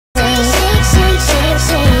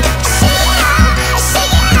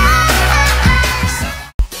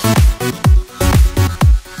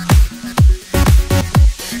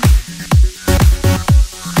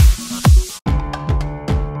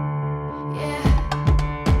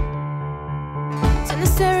the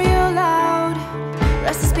stereo loud,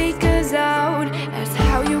 blast the speakers out. That's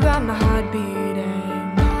how you got my heart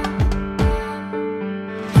beating.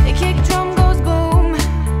 The kick drum goes boom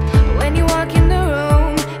when you walk in the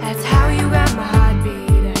room. That's how you got my heart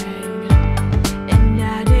beating. And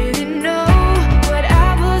I didn't know what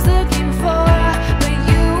I was looking for, but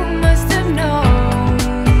you must have known.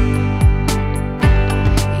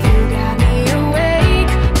 You got me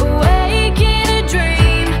awake, awake in a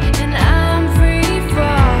dream, and I'm free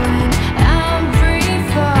falling, I'm free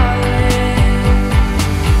falling.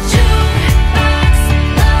 Jukebox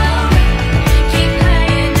love, keep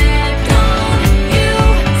playing it, don't you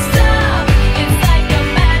stop. It's like a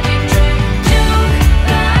magic trick.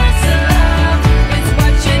 Jukebox love, it's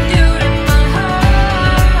what you do to my heart.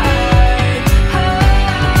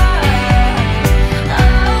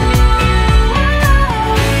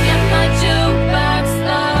 You're my jukebox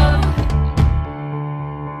love.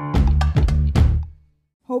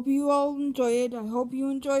 Hope you all enjoy it. I hope you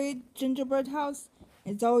enjoyed Gingerbread House.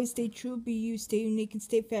 As always, stay true, be you, stay unique, and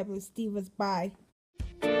stay fabulous. Divas, bye.